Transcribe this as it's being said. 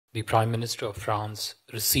The Prime Minister of France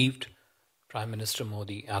received Prime Minister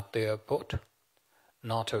Modi at the airport.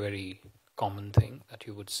 Not a very common thing that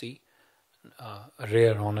you would see. A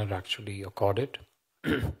rare honor actually accorded.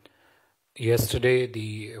 Yesterday,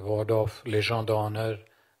 the award of Légion d'honneur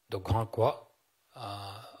de Grand Croix,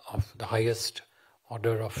 of the highest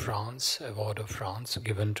order of France, award of France,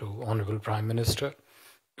 given to Honorable Prime Minister.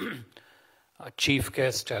 A chief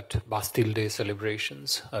guest at Bastille Day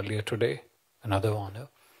celebrations earlier today, another honor.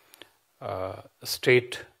 A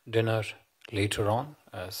state dinner later on,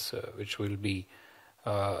 which will be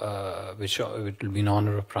in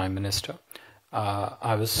honor of Prime Minister.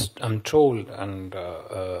 I'm told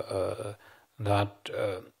that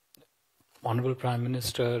Honorable Prime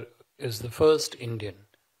Minister is the first Indian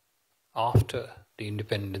after the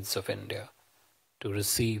independence of India to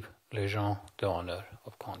receive Légion d'honneur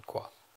of Grand Croix.